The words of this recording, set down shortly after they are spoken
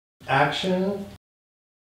Action.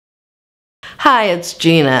 Hi, it's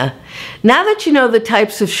Gina. Now that you know the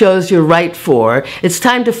types of shows you're right for, it's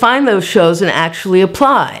time to find those shows and actually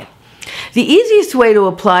apply. The easiest way to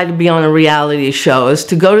apply to be on a reality show is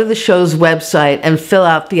to go to the show's website and fill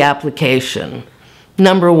out the application.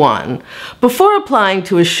 Number 1, before applying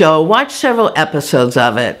to a show, watch several episodes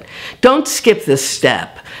of it. Don't skip this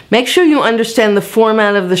step. Make sure you understand the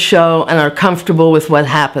format of the show and are comfortable with what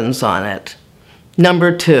happens on it.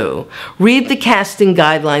 Number 2, read the casting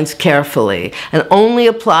guidelines carefully and only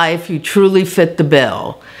apply if you truly fit the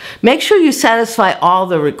bill. Make sure you satisfy all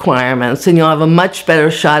the requirements and you'll have a much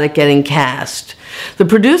better shot at getting cast. The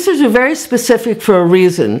producers are very specific for a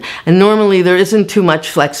reason, and normally there isn't too much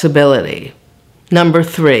flexibility. Number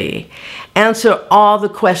 3, answer all the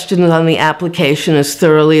questions on the application as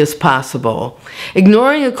thoroughly as possible.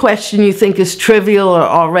 Ignoring a question you think is trivial or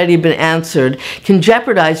already been answered can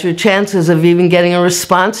jeopardize your chances of even getting a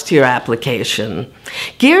response to your application.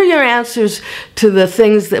 Gear your answers to the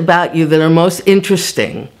things about you that are most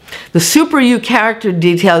interesting. The Super You character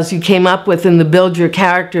details you came up with in the Build Your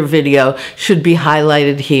Character video should be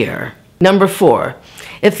highlighted here. Number 4,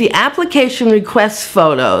 if the application requests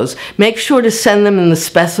photos, make sure to send them in the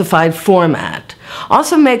specified format.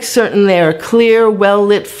 Also make certain they are clear,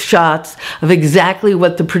 well-lit shots of exactly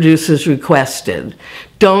what the producers requested.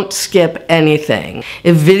 Don't skip anything.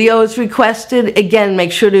 If video is requested, again,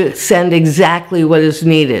 make sure to send exactly what is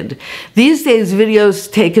needed. These days,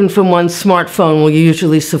 videos taken from one's smartphone will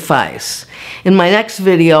usually suffice. In my next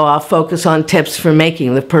video, I'll focus on tips for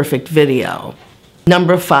making the perfect video.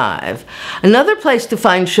 Number 5, another place to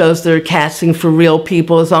find shows that are casting for real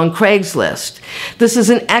people is on Craigslist. This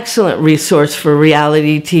is an excellent resource for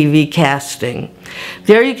reality TV casting.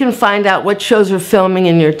 There you can find out what shows are filming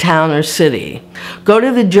in your town or city. Go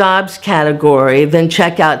to the jobs category, then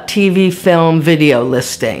check out TV, film, video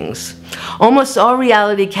listings. Almost all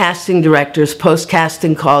reality casting directors post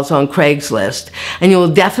casting calls on Craigslist, and you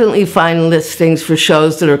will definitely find listings for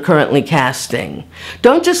shows that are currently casting.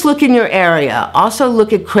 Don't just look in your area, also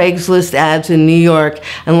look at Craigslist ads in New York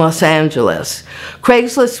and Los Angeles.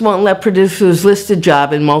 Craigslist won't let producers list a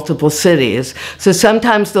job in multiple cities, so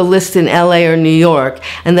sometimes they'll list in LA or New York,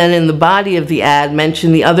 and then in the body of the ad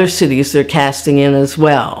mention the other cities they're casting in as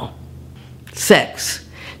well. 6,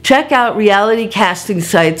 check out reality casting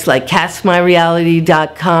sites like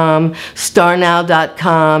CastMyReality.com,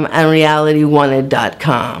 StarNow.com, and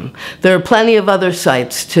RealityWanted.com. There are plenty of other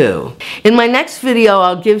sites too. In my next video,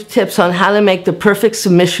 I'll give tips on how to make the perfect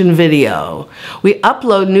submission video. We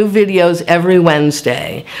upload new videos every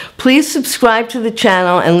Wednesday. Please subscribe to the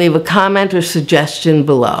channel and leave a comment or suggestion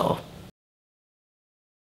below.